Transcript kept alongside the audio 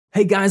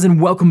Hey guys, and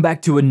welcome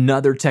back to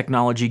another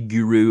Technology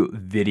Guru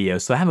video.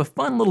 So I have a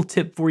fun little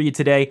tip for you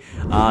today.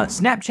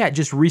 Snapchat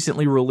just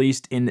recently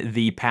released in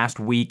the past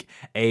week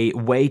a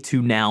way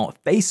to now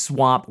face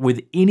swap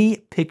with any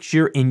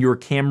picture in your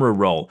camera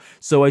roll.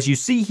 So as you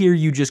see here,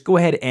 you just go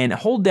ahead and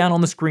hold down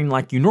on the screen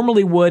like you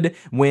normally would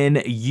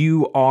when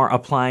you are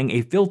applying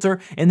a filter.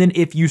 And then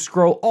if you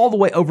scroll all the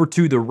way over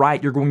to the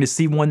right, you're going to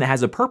see one that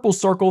has a purple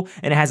circle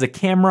and it has a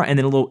camera and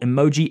then a little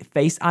emoji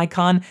face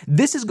icon.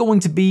 This is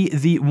going to be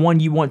the one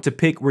you want to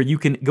pick, where you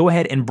can go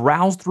ahead and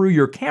browse through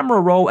your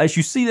camera roll as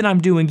you see that I'm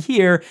doing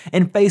here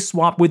and face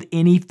swap with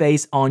any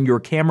face on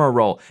your camera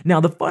roll. Now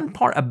the fun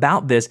part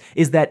about this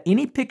is that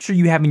any picture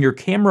you have in your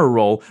camera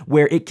roll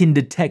where it can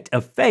detect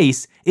a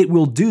face, it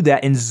will do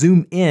that and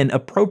zoom in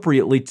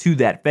appropriately to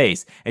that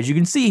face. As you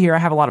can see here, I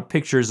have a lot of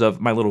pictures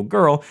of my little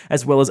girl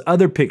as well as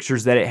other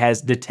pictures that it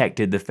has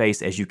detected the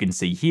face, as you can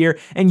see here,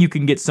 and you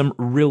can get some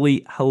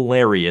really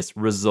hilarious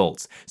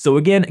results. So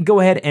again, go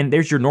ahead and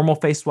there's your normal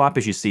face swap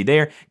as you see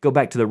there. Go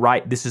back to the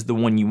right. This is the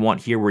one you want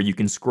here where you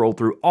can scroll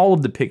through all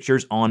of the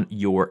pictures on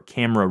your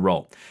camera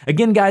roll.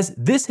 Again, guys,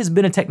 this has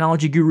been a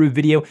Technology Guru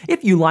video.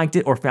 If you liked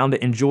it or found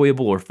it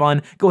enjoyable or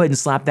fun, go ahead and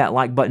slap that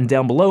like button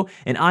down below,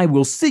 and I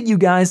will see you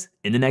guys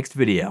in the next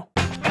video.